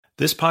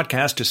This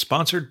podcast is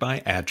sponsored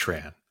by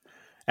Adtran.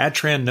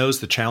 Adtran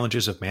knows the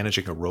challenges of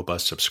managing a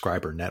robust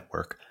subscriber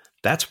network.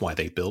 That's why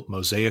they built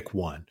Mosaic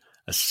One,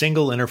 a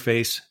single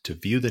interface to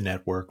view the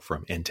network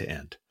from end to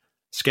end.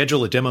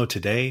 Schedule a demo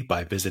today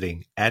by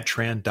visiting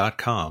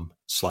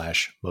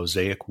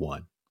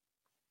adtran.com/mosaic1.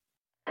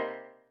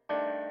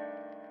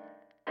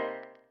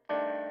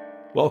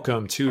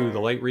 Welcome to the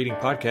Light Reading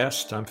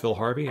Podcast. I'm Phil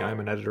Harvey. I'm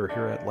an editor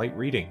here at Light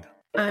Reading.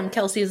 I'm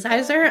Kelsey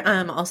Zeiser.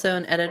 I'm also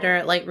an editor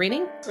at Light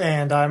Reading.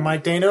 And I'm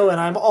Mike Dano,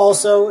 and I'm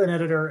also an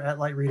editor at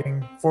Light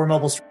Reading for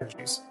Mobile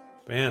Strategies.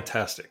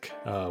 Fantastic.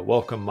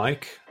 Welcome,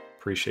 Mike.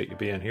 Appreciate you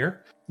being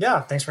here.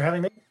 Yeah, thanks for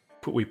having me.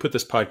 We put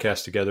this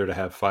podcast together to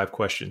have 5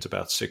 questions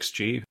about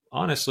 6G.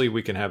 Honestly,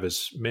 we can have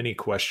as many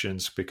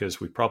questions because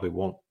we probably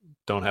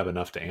don't have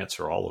enough to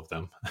answer all of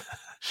them.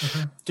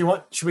 Mm-hmm.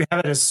 Should we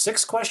have it as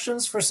 6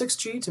 questions for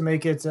 6G to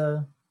make it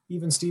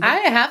even, Steven? I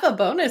have a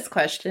bonus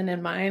question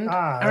in mind.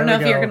 I don't know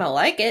if you're going to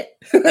like it.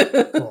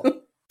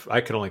 Cool.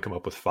 I could only come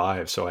up with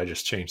 5, so I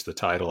just changed the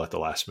title at the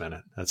last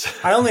minute.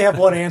 I only have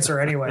one answer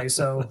anyway,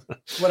 so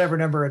whatever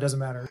number, it doesn't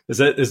matter.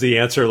 Is the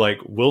answer like,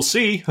 we'll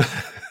see?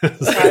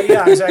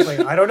 Yeah, exactly.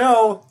 I don't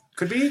know.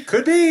 Could be.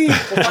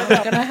 I'm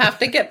going to have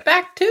to get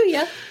back to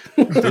you.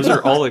 Those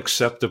are all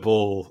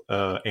acceptable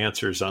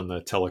answers on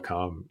the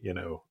telecom,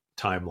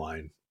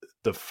 timeline.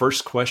 The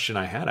first question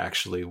I had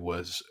actually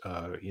was,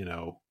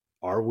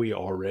 are we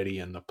already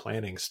in the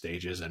planning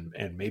stages, and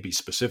maybe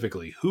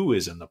specifically who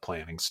is in the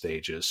planning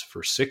stages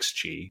for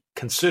 6G,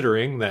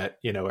 considering that,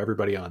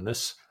 everybody on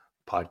this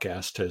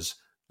podcast has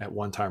at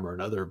one time or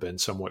another been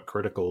somewhat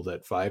critical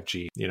that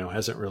 5G,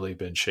 hasn't really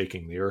been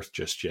shaking the earth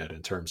just yet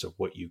in terms of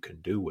what you can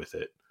do with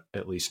it,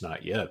 at least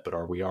not yet. But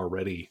are we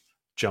already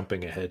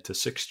jumping ahead to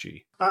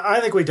 6G?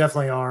 I think we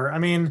definitely are. I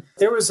mean,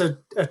 there was a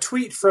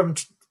tweet from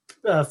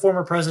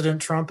former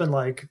President Trump in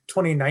like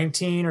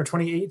 2019 or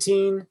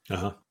 2018.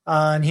 Uh-huh.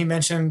 And he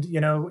mentioned,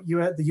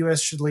 the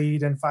U.S. should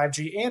lead in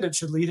 5G and it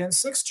should lead in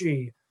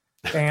 6G.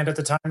 And at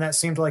the time, that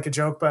seemed like a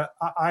joke, but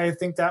I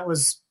think that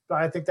was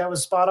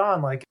spot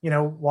on. Like,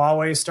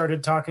 Huawei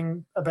started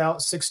talking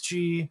about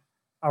 6G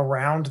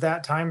around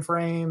that time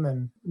frame,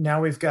 and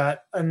now we've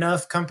got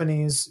enough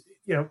companies.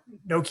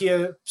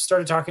 Nokia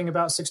started talking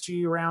about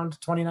 6G around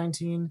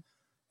 2019.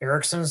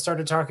 Ericsson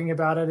started talking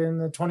about it in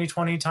the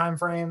 2020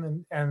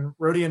 timeframe, and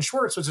Rohde &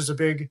 Schwartz, which is a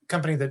big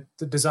company that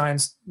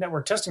designs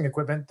network testing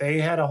equipment, they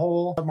had a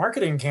whole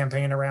marketing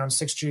campaign around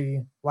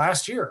 6G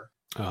last year.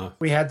 Uh-huh.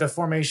 We had the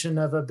formation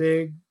of a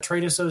big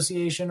trade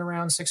association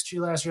around 6G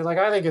last year. Like,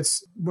 I think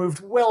it's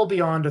moved well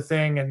beyond a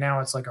thing, and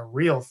now it's like a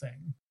real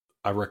thing.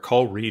 I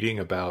recall reading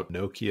about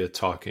Nokia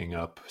talking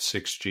up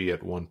 6G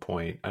at one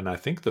point, and I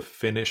think the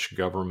Finnish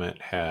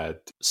government had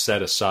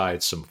set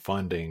aside some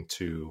funding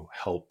to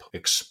help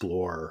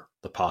explore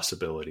the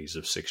possibilities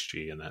of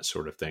 6G and that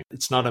sort of thing.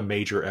 It's not a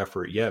major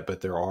effort yet, but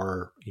there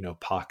are,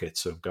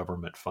 pockets of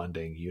government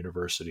funding.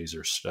 Universities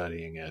are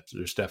studying it.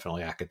 There's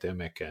definitely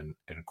academic and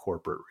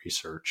corporate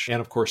research.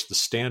 And of course, the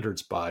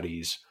standards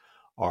bodies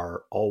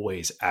are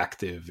always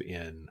active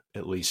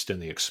at least in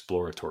the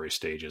exploratory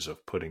stages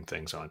of putting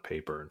things on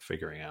paper and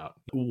figuring out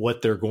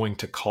what they're going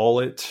to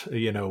call it,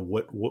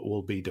 what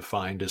will be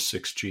defined as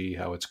 6G,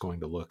 how it's going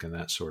to look, and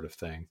that sort of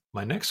thing.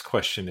 My next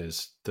question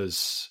is,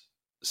 does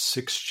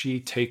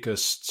 6G take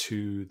us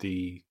to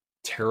the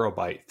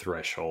terabyte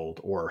threshold,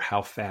 or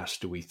how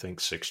fast do we think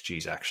 6G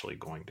is actually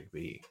going to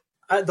be?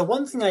 The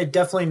one thing I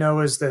definitely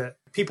know is that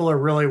people are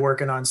really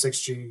working on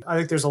 6G. I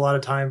think there's a lot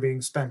of time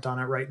being spent on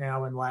it right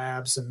now in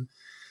labs and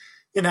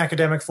in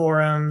academic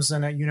forums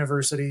and at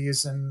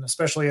universities, and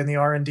especially in the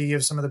R&D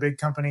of some of the big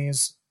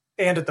companies,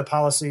 and at the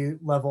policy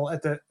level. I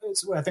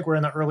think we're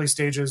in the early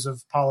stages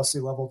of policy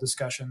level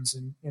discussions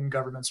in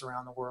governments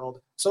around the world.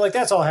 So like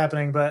that's all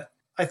happening, but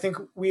I think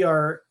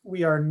we're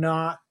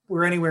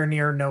anywhere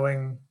near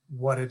knowing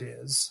what it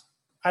is.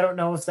 I don't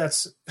know if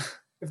that's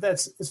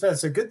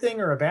a good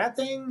thing or a bad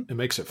thing. It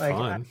makes it fun.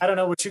 fun. I don't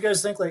know what you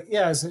guys think. Like,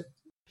 yeah, is it?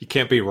 You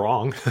can't be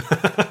wrong.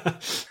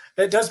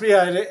 It does be.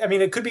 I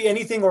mean, it could be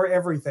anything or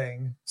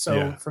everything.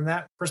 So From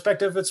that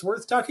perspective, it's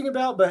worth talking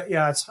about. But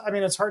yeah, it's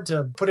hard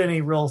to put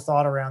any real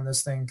thought around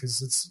this thing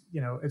because it's,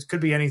 it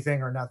could be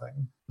anything or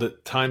nothing. The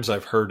times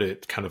I've heard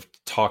it kind of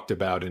talked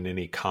about in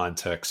any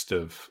context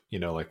of,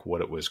 like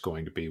what it was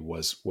going to be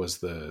was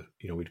the,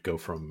 we'd go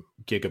from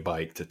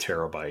gigabyte to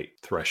terabyte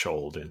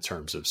threshold in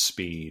terms of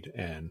speed,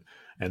 and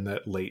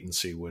that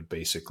latency would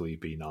basically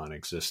be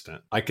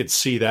non-existent. I could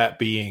see that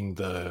being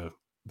the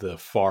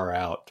far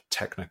out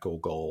technical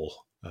goal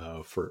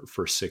for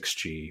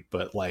 6G,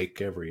 but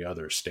like every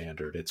other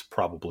standard, it's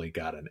probably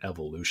got an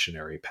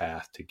evolutionary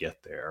path to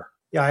get there.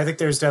 Yeah, I think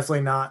there's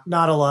definitely not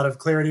a lot of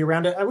clarity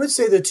around it. I would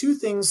say the two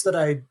things that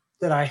I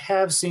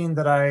have seen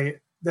that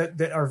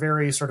are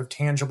very sort of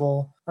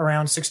tangible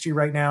around 6G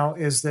right now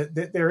is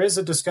that there is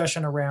a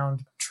discussion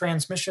around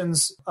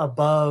transmissions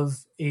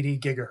above 80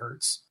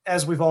 gigahertz.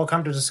 As we've all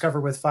come to discover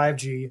with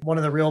 5G, one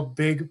of the real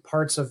big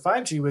parts of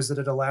 5G was that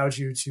it allowed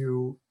you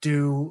to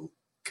do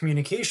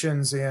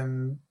communications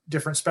in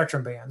different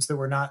spectrum bands that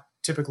were not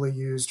typically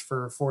used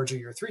for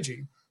 4G or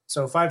 3G.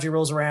 So 5G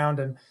rolls around,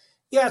 and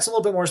yeah, it's a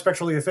little bit more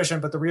spectrally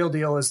efficient, but the real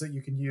deal is that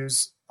you can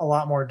use a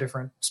lot more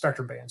different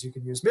spectrum bands. You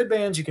can use mid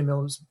bands, you can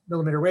use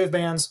millimeter wave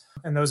bands,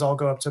 and those all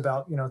go up to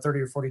about 30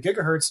 or 40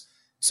 gigahertz.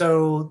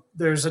 So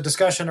there's a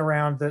discussion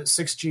around that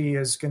 6G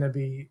is going to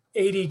be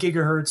 80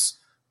 gigahertz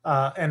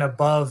and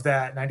above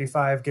that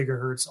 95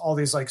 gigahertz, all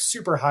these like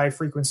super high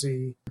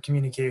frequency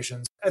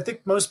communications. I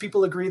think most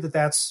people agree that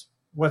that's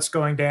what's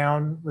going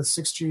down with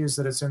 6G, is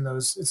that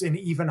it's in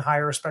even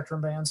higher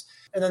spectrum bands.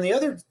 And then the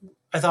other,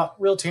 I thought,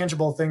 real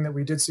tangible thing that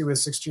we did see with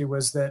 6G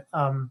was that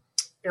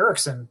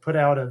Ericsson put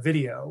out a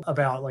video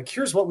about like,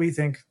 here's what we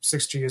think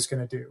 6G is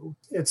going to do.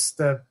 It's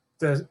the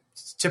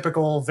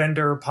typical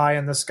vendor pie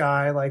in the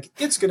sky, like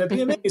it's going to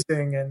be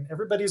amazing. And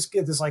everybody's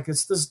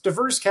it's this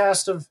diverse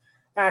cast of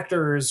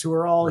actors who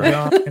are all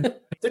young and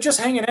they're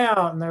just hanging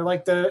out, and they're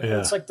like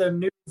it's like the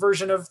new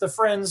version of the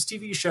Friends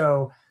TV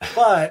show.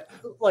 But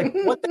like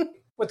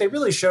what they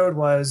really showed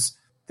was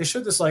they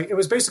showed this, like, it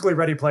was basically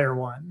Ready Player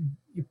One.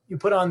 You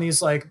put on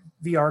these like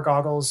VR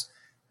goggles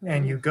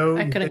and you go.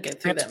 I couldn't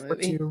get through that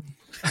movie.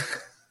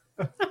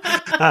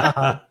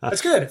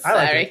 That's good. Sorry.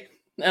 I like it.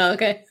 Oh,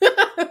 okay.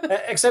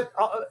 Except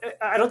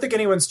I don't think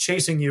anyone's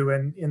chasing you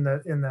in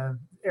the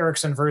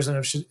Ericsson version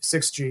of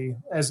 6G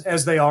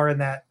as they are in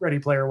that Ready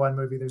Player One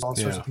movie. There's all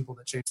sorts of people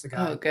that chase the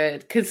guy. Oh, good.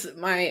 Because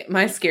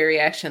my scary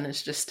action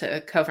is just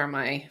to cover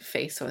my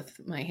face with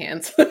my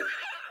hands.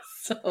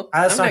 So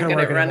That's I'm not not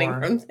good at running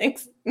anymore. from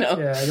things. No.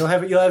 Yeah, you'll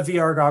have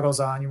VR goggles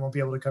on. You won't be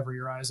able to cover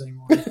your eyes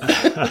anymore.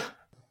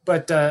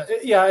 But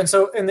and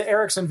so in the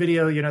Ericsson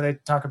video, they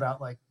talk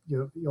about like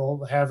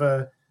you'll have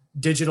a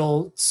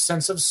digital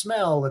sense of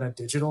smell and a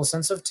digital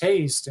sense of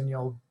taste, and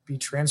you'll be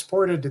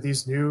transported to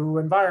these new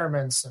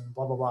environments and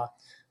blah blah blah.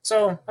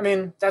 So I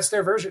mean, that's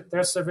their version.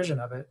 That's their vision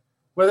of it.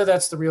 Whether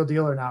that's the real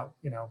deal or not,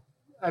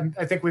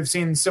 I think we've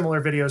seen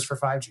similar videos for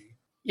 5G.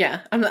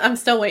 Yeah, I'm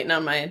still waiting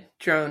on my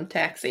drone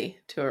taxi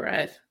to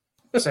arrive.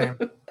 Same.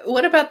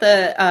 What about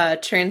the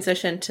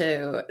transition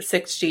to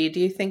 6G? Do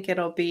you think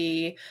it'll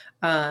be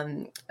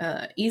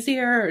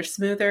easier or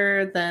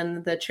smoother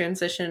than the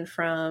transition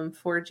from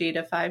 4G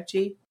to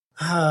 5G?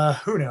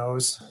 Who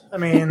knows? I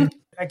mean,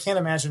 I can't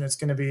imagine it's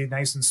going to be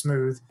nice and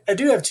smooth. I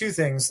do have two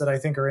things that I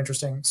think are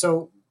interesting.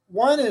 So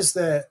one is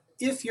that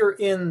if you're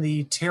in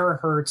the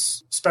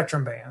terahertz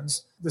spectrum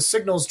bands, the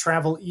signals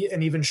travel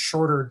an even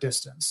shorter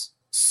distance.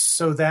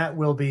 So that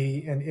will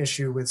be an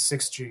issue with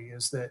 6G,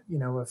 is that, if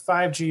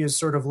 5G is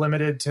sort of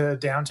limited to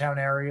downtown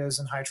areas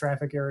and high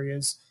traffic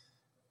areas,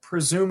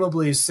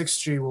 presumably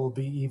 6G will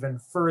be even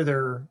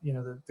further,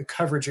 the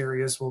coverage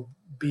areas will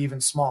be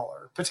even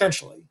smaller,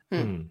 potentially.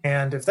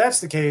 And if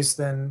that's the case,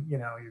 then,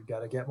 you've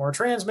got to get more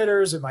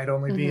transmitters. It might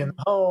only be in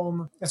the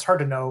home. It's hard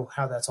to know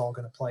how that's all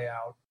going to play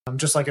out,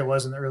 just like it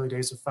was in the early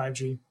days of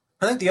 5G.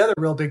 I think the other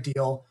real big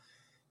deal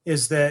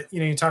is that,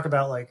 you talk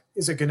about like,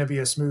 is it going to be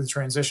a smooth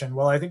transition?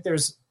 Well, I think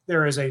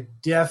there is a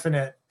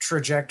definite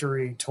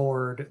trajectory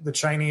toward the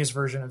Chinese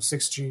version of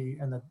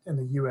 6G and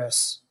the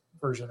US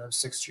version of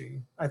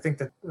 6G. I think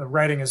that the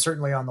writing is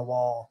certainly on the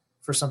wall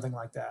for something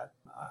like that.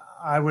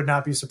 I would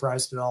not be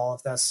surprised at all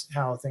if that's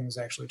how things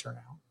actually turn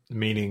out.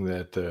 Meaning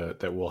that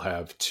that we'll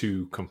have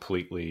two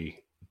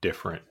completely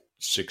different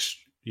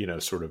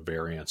sort of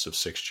variants of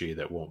 6G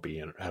that won't be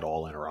at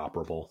all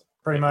interoperable.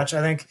 Pretty much. I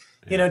think,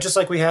 just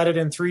like we had it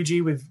in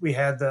 3G, we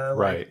had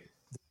the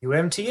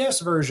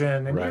UMTS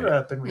version in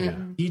Europe, and we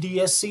had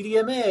EDS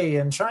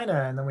CDMA in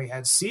China, and then we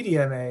had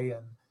CDMA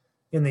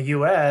in the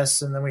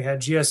US, and then we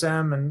had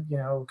GSM and,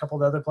 a couple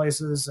of other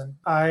places. And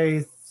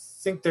I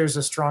think there's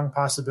a strong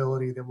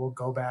possibility that we'll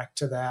go back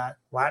to that.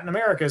 Latin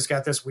America's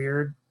got this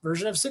weird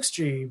version of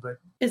 6G, but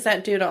is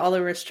that due to all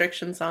the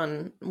restrictions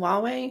on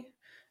Huawei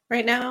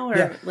right now,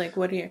 or like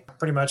what do you?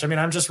 Pretty much. I mean,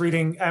 I'm just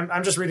reading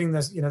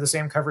this, the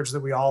same coverage that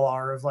we all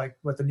are of like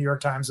what the New York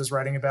Times is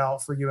writing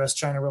about for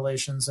U.S.-China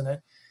relations, and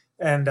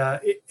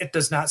it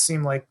does not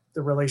seem like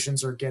the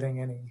relations are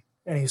getting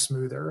any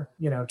smoother.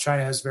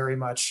 China has very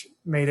much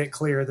made it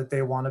clear that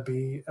they want to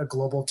be a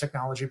global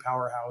technology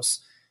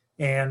powerhouse,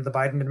 and the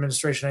Biden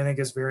administration, I think,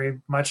 is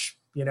very much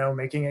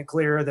making it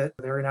clear that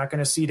they're not going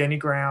to cede any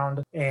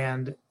ground.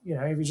 And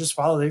if you just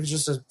follow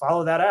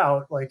that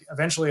out, like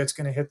eventually it's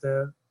going to hit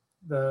the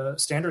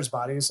standards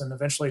bodies, and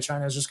eventually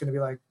China is just going to be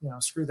like,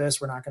 screw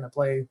this, we're not going to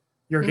play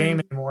your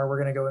game anymore,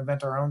 we're going to go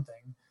invent our own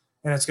thing,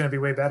 and it's going to be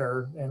way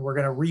better, and we're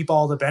going to reap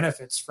all the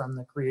benefits from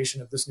the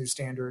creation of this new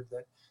standard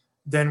that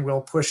then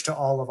we'll push to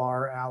all of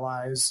our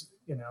allies,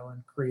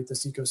 and create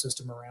this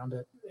ecosystem around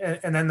it,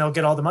 and then they'll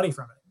get all the money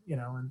from it,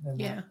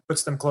 and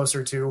puts them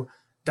closer to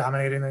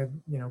dominating the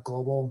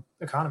global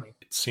economy.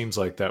 It seems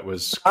like that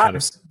was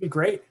it'd be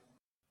great.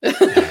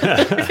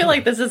 I feel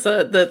like this is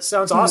that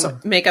sounds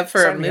awesome. Makeup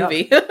for a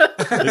movie.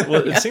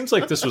 It seems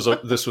like this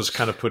was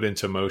kind of put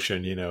into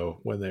motion,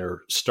 when they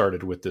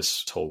started with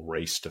this whole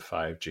race to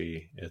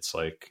 5G. It's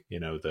like,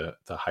 the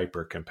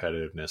hyper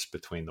competitiveness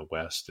between the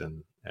West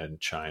and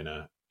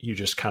China. You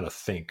just kind of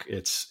think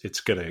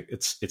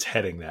it's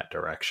heading that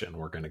direction.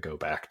 We're going to go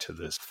back to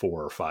this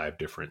 4 or 5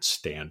 different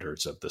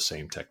standards of the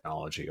same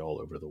technology all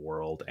over the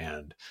world,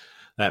 and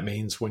that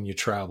means when you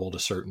travel to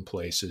certain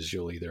places,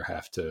 you'll either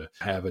have to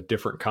have a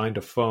different kind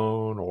of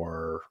phone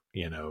or,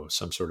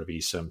 some sort of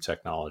eSIM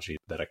technology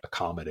that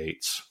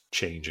accommodates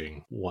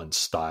changing one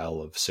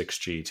style of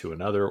 6G to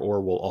another, or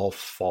we'll all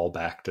fall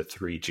back to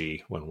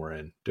 3G when we're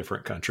in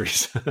different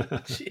countries.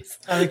 Jeez.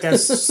 I think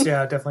that's,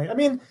 definitely. I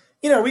mean,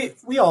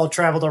 we all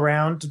traveled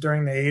around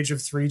during the age of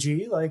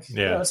 3G.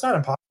 It's not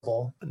impossible.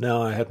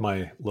 No, I had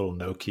my little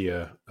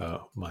Nokia,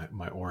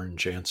 my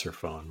orange answer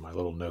phone, my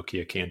little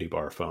Nokia candy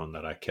bar phone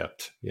that I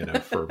kept,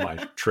 for my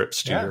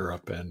trips to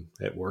Europe, and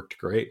it worked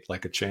great,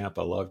 like a champ.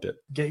 I loved it.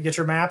 Get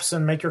your maps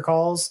and make your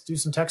calls, do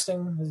some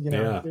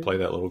texting. Play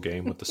that little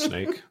game with the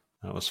snake.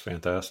 That was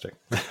fantastic.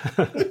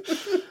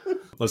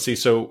 Let's see.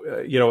 So,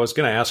 I was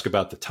going to ask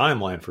about the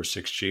timeline for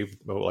 6G,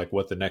 like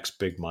what the next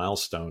big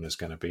milestone is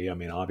going to be. I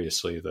mean,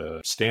 obviously,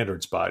 the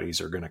standards bodies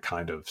are going to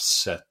kind of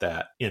set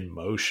that in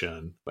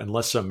motion.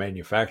 Unless some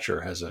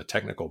manufacturer has a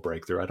technical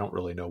breakthrough, I don't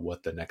really know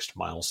what the next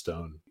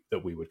milestone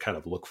that we would kind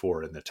of look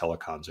for in the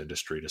telecoms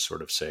industry to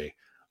sort of say,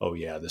 oh,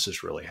 yeah, this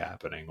is really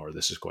happening, or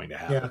this is going to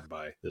happen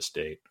by this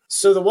date.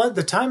 So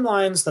the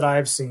timelines that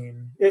I've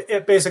seen,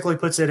 it basically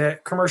puts it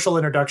at commercial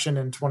introduction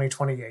in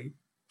 2028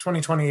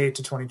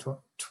 to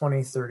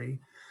 2030.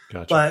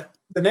 Gotcha. But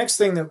the next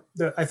thing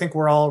that I think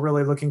we're all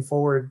really looking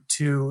forward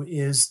to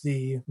is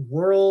the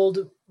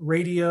World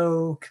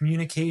Radio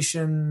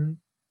Communication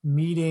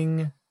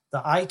Meeting,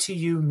 the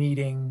ITU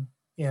meeting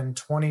in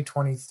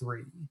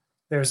 2023.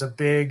 There's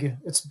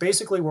it's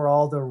basically where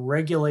all the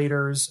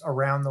regulators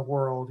around the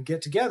world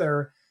get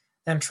together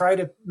and try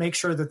to make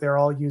sure that they're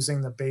all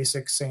using the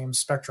basic same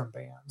spectrum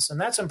bands. And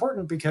that's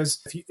important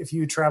because if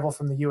you travel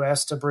from the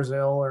US to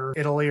Brazil or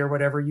Italy or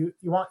whatever, you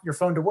want your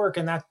phone to work.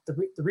 And that the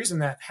reason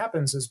that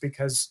happens is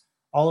because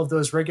all of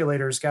those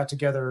regulators got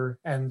together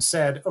and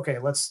said, okay,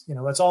 let's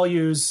all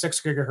use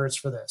 6 gigahertz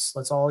for this.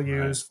 Let's all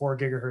use 4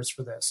 gigahertz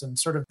for this. And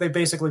sort of, they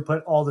basically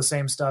put all the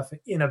same stuff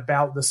in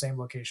about the same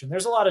location.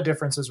 There's a lot of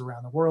differences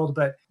around the world,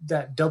 but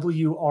that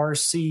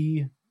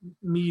WRC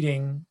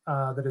meeting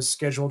that is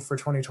scheduled for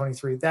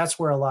 2023, that's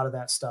where a lot of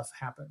that stuff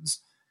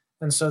happens.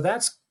 And so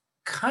that's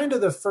kind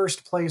of the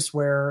first place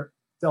where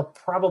they'll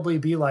probably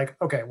be like,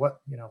 okay,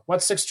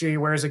 what's 6G?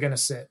 Where is it going to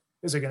sit?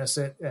 Is it going to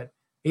sit at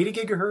 80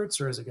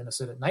 gigahertz or is it going to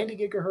sit at 90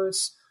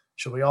 gigahertz?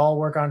 Should we all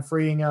work on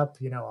freeing up,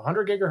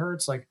 100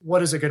 gigahertz? Like,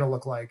 what is it going to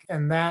look like?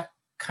 And that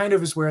kind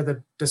of is where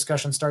the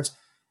discussion starts.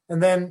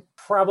 And then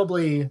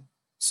probably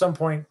some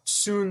point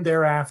soon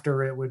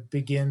thereafter, it would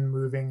begin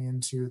moving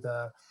into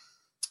the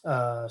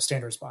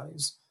standards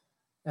bodies.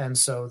 And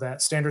so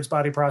that standards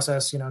body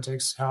process,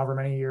 takes however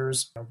many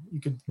years. You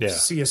could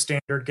see a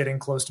standard getting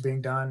close to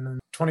being done in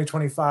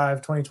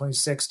 2025,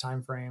 2026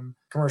 timeframe,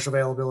 commercial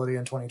availability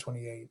in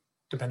 2028,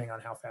 depending on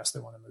how fast they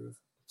want to move.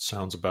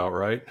 Sounds about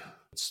right.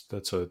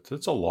 That's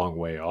a long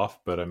way off,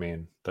 but I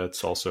mean,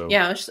 that's also...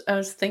 Yeah, I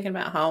was thinking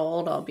about how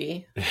old I'll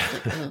be.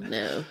 Oh,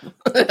 no.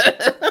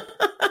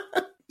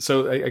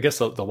 So I guess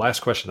the last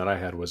question that I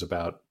had was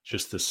about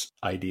just this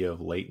idea of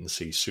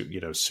latency,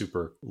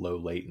 super low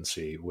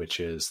latency,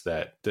 which is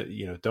that,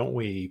 don't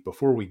we,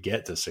 before we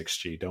get to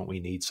 6G, don't we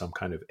need some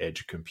kind of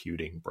edge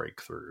computing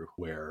breakthrough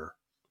where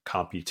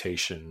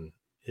computation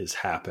is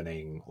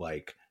happening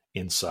like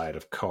inside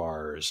of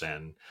cars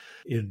and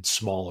in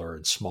smaller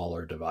and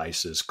smaller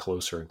devices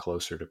closer and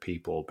closer to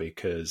people?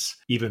 Because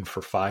even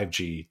for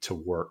 5G to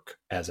work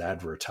as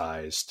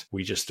advertised,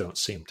 we just don't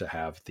seem to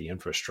have the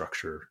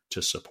infrastructure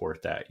to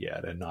support that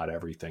yet. And not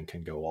everything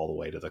can go all the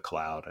way to the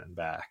cloud and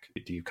back.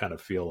 Do you kind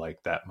of feel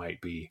like that might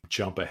be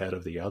jump ahead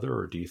of the other?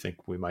 Or do you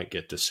think we might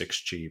get to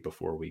 6G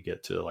before we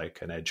get to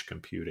like an edge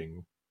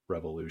computing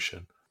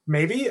revolution?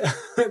 Maybe.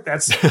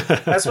 that's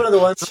one of the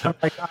ones I'm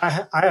like,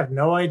 I have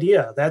no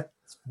idea.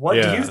 What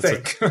do you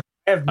think? I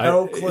have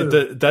no clue.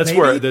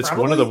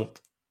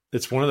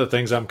 It's one of the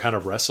things I'm kind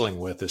of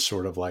wrestling with is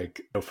sort of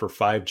like, for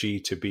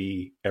 5G to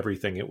be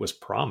everything it was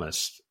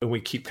promised. And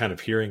we keep kind of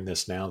hearing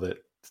this now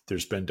that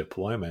there's been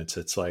deployments.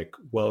 It's like,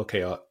 well,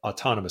 okay,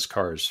 autonomous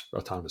cars,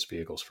 autonomous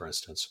vehicles, for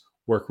instance,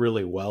 work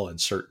really well in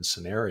certain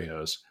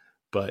scenarios,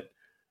 but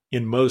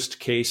in most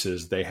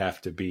cases, they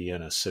have to be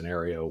in a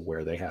scenario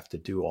where they have to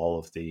do all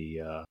of the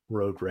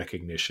road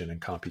recognition and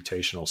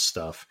computational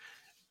stuff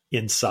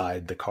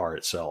inside the car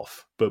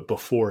itself. But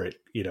before it,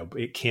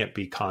 it can't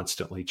be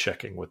constantly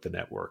checking with the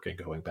network and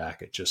going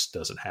back. It just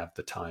doesn't have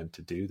the time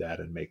to do that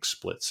and make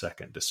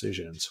split-second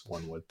decisions,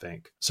 one would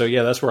think. So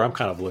yeah, that's where I'm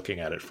kind of looking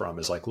at it from,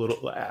 is like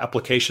little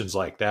applications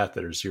like that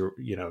are zero,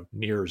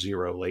 near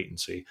zero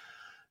latency.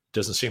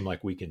 Doesn't seem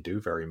like we can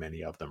do very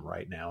many of them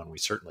right now, and we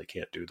certainly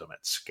can't do them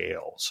at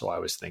scale. So I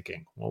was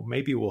thinking, well,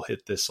 maybe we'll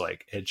hit this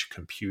like edge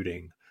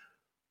computing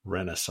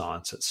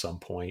renaissance at some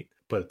point,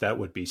 but that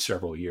would be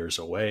several years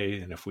away.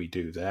 And if we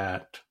do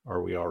that,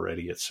 are we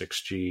already at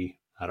 6G?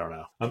 I don't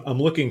know.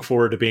 I'm looking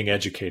forward to being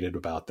educated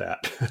about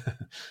that.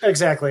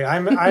 Exactly.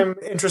 I'm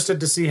interested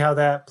to see how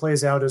that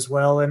plays out as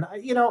well. And,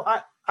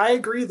 I I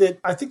agree that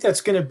I think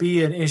that's going to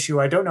be an issue.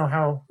 I don't know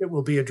how it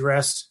will be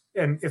addressed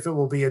and if it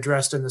will be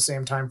addressed in the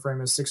same time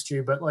frame as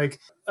 6G. But like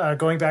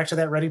going back to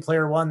that Ready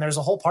Player One, there's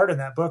a whole part in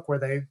that book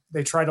where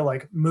they try to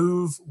like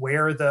move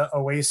where the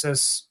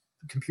Oasis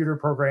computer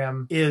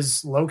program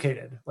is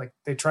located. Like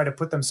they try to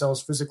put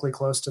themselves physically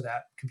close to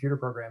that computer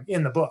program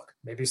in the book.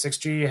 Maybe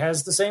 6G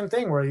has the same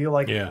thing where you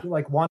want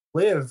to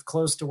live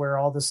close to where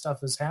all this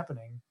stuff is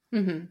happening.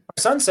 Mm-hmm. My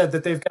son said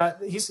that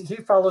he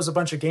follows a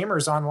bunch of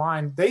gamers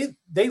online.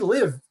 They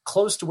live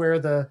close to where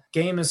the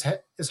game is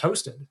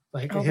hosted.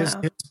 Like his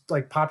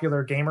like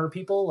popular gamer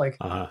people, like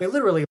they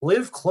literally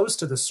live close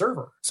to the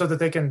server so that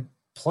they can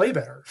play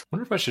better. I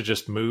wonder if I should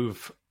just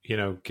move,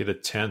 get a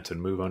tent and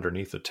move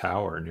underneath a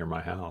tower near my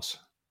house.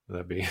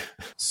 That'd be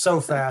so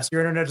fast.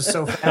 Your internet is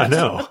so fast. I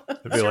know.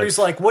 He's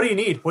like, what do you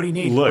need? What do you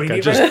need? Look, I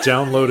just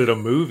downloaded a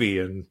movie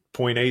in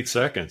 0.8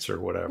 seconds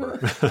or whatever.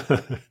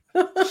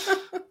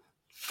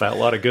 Fat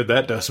lot of good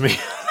that does me.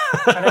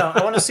 I know.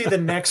 I want to see the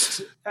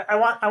next. I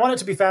want it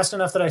to be fast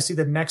enough that I see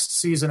the next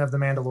season of The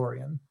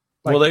Mandalorian.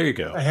 Like, well, there you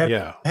go. Ahead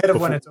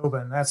of when it's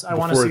open. I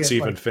want to see before it's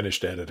even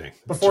finished editing.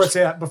 Before it's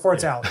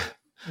out.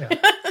 Yeah.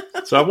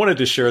 So I wanted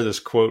to share this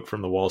quote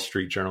from the Wall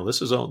Street Journal.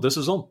 This is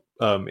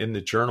in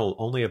the Journal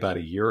only about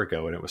a year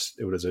ago, and it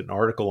was an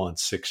article on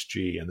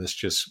 6G, and this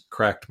just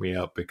cracked me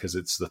up because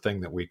it's the thing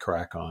that we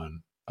crack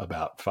on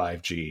about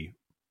 5G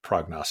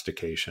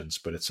prognostications.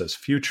 But it says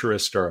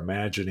futurists are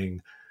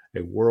imagining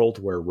a world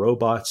where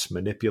robots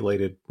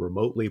manipulated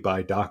remotely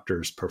by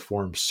doctors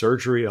perform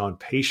surgery on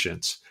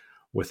patients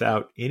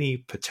without any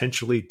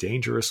potentially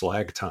dangerous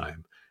lag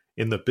time.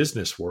 In the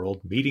business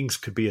world, meetings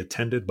could be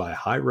attended by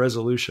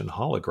high-resolution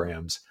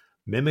holograms,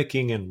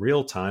 mimicking in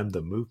real time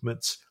the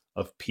movements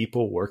of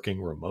people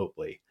working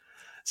remotely.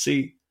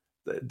 See,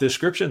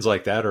 descriptions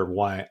like that are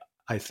why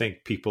I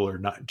think people are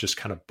not just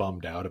kind of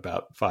bummed out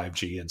about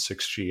 5G and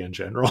 6G in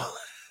general.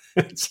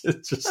 It's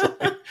just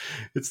like,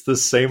 it's the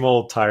same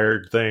old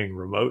tired thing,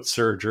 remote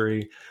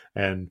surgery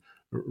and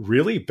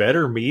really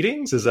better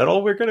meetings. Is that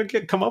all we're going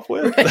to come up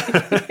with?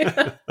 Right.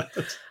 Yeah.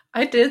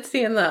 I did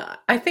see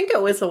I think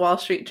it was the Wall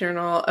Street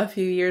Journal a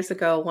few years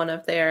ago, one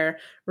of their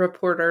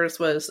reporters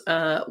was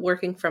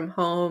working from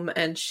home,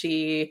 and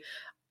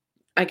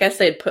I guess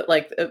they'd put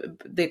like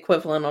the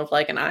equivalent of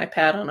like an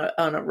iPad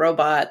on a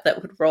robot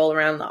that would roll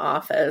around the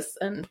office,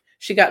 and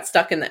she got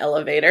stuck in the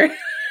elevator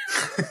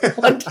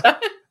one time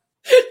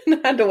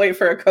and had to wait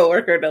for a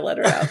coworker to let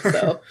her out.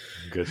 So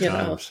good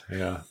times.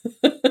 Yeah.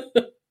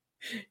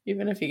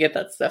 Even if you get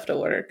that stuff to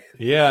work.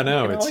 Yeah,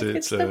 no,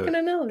 it's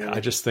I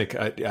just think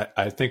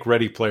I think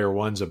Ready Player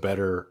One's a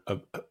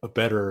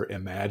better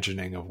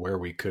imagining of where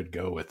we could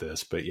go with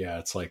this. But yeah,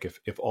 it's like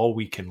if all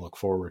we can look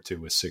forward to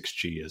with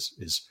 6G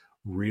is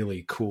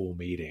really cool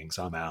meetings,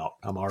 I'm out.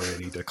 I'm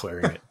already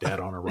declaring it dead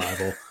on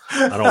arrival.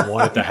 I don't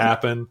want it to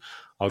happen.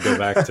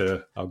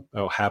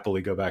 I'll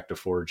happily go back to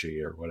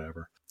 4G or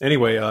whatever.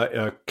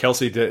 Anyway,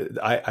 Kelsey,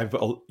 I've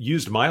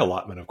used my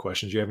allotment of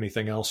questions. Do you have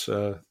anything else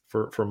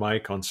for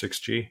Mike on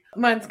 6G?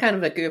 Mine's kind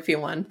of a goofy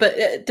one,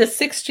 but does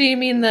 6G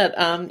mean that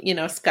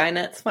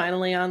Skynet's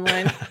finally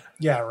online?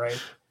 Yeah, right.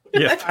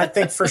 Yeah, I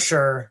think for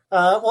sure.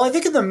 Well, I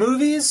think in the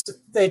movies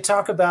they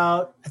talk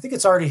about. I think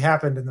it's already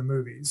happened in the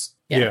movies.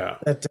 Yeah.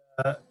 That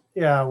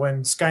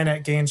when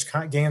Skynet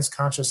gains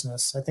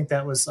consciousness. I think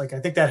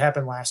that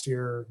happened last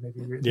year, or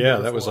maybe. Yeah,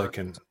 that was like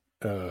in.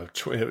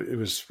 It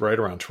was right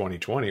around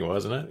 2020,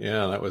 wasn't it?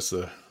 Yeah, that was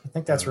the. I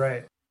think that's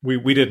right.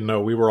 We didn't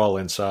know. We were all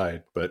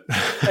inside, but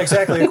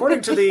exactly.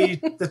 According to the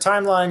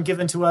timeline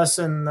given to us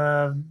in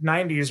the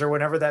 90s or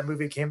whenever that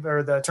movie came,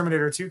 or the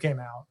Terminator 2 came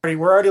out,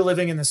 we're already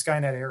living in the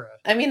Skynet era.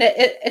 I mean,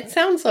 it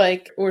sounds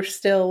like we're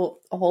still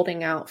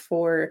holding out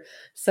for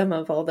some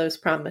of all those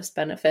promised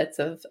benefits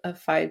of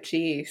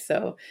 5G.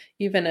 So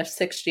even if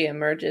 6G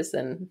emerges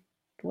in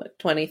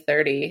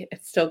 2030,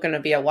 it's still going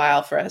to be a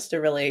while for us to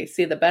really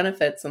see the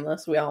benefits,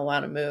 unless we all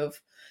want to move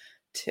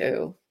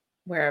to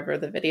wherever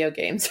the video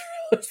games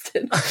are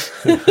hosted.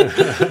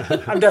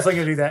 I'm definitely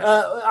going to do that.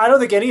 I don't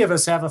think any of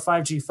us have a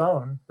 5G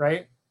phone,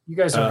 right? You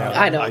guys don't have it.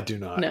 I don't. I do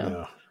not.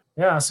 No.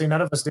 Yeah, see,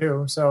 none of us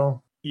do.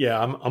 So yeah,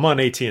 I'm on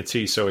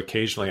AT&T, so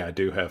occasionally I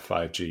do have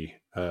 5G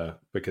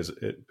because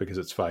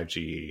it's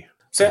 5G.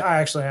 So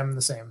I actually am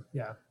the same.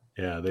 Yeah.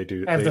 Yeah, they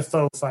do. I have the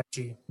faux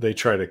 5G. They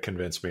try to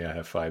convince me I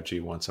have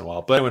 5G once in a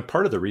while. But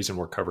part of the reason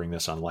we're covering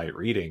this on Light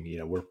Reading,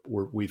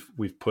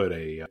 we've put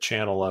a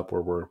channel up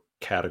where we're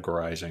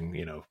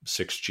categorizing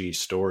 6G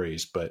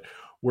stories, but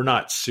we're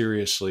not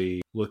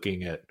seriously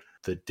looking at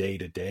the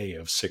day-to-day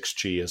of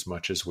 6G as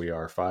much as we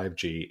are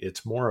 5G.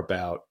 It's more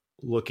about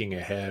looking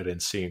ahead and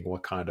seeing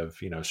what kind of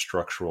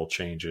structural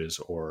changes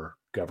or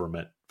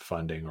government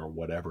funding or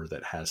whatever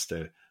that has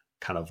to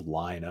kind of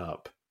line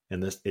up.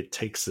 And it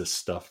takes this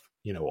stuff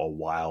a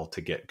while to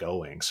get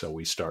going. So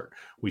we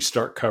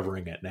start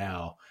covering it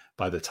now.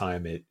 By the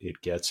time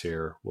it gets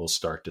here, we'll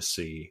start to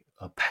see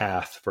a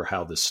path for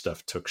how this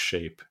stuff took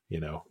shape,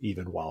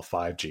 even while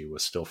 5G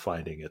was still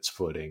finding its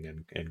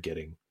footing and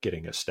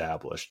getting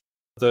established.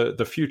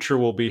 The future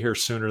will be here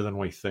sooner than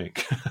we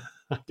think.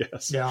 I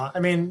guess. Yeah, I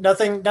mean,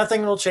 nothing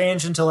will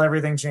change until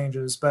everything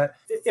changes. But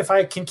if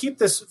I can keep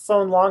this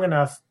phone long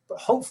enough,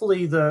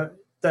 hopefully the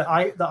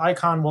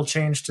icon will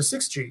change to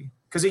 6G,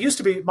 because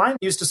mine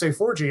used to say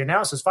 4G and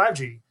now it says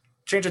 5G.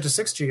 Change it to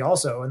 6G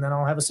also, and then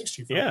I'll have a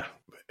 6G phone. Yeah.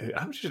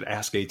 I would just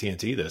ask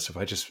AT&T this. If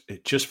I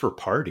just for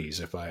parties,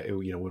 if I,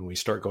 when we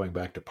start going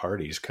back to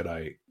parties, could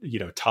I,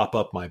 top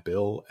up my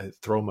bill,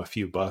 throw them a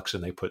few bucks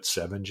and they put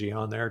 7G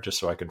on there just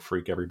so I can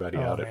freak everybody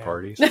out at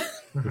parties?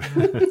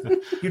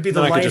 You'd be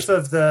the life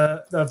of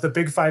the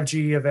big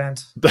 5G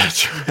event.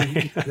 That's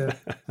right.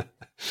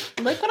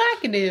 Look what I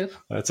can do.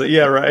 That's it.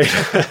 Yeah, right.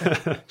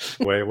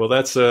 Well,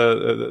 that's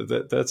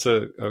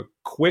a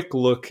quick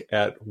look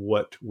at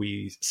what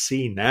we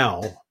see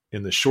now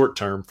in the short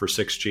term for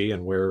 6G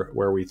and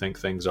where we think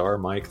things are.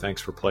 Mike,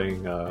 thanks for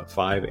playing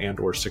 5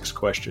 and/or 6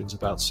 questions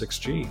about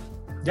 6G.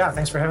 Yeah,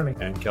 thanks for having me.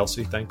 And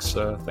Kelsey, thanks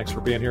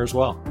for being here as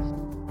well.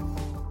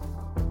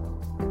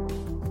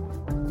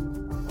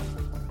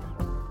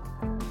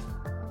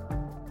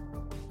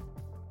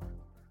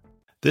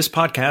 This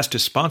podcast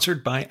is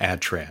sponsored by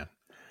Adtran.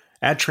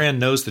 Adtran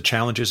knows the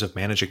challenges of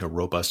managing a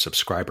robust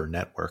subscriber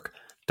network.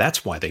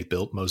 That's why they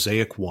built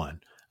Mosaic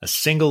One, a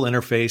single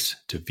interface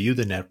to view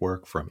the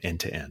network from end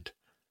to end.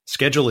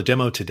 Schedule a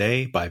demo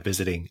today by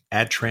visiting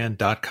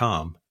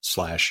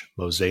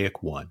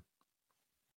adtran.com/mosaic1.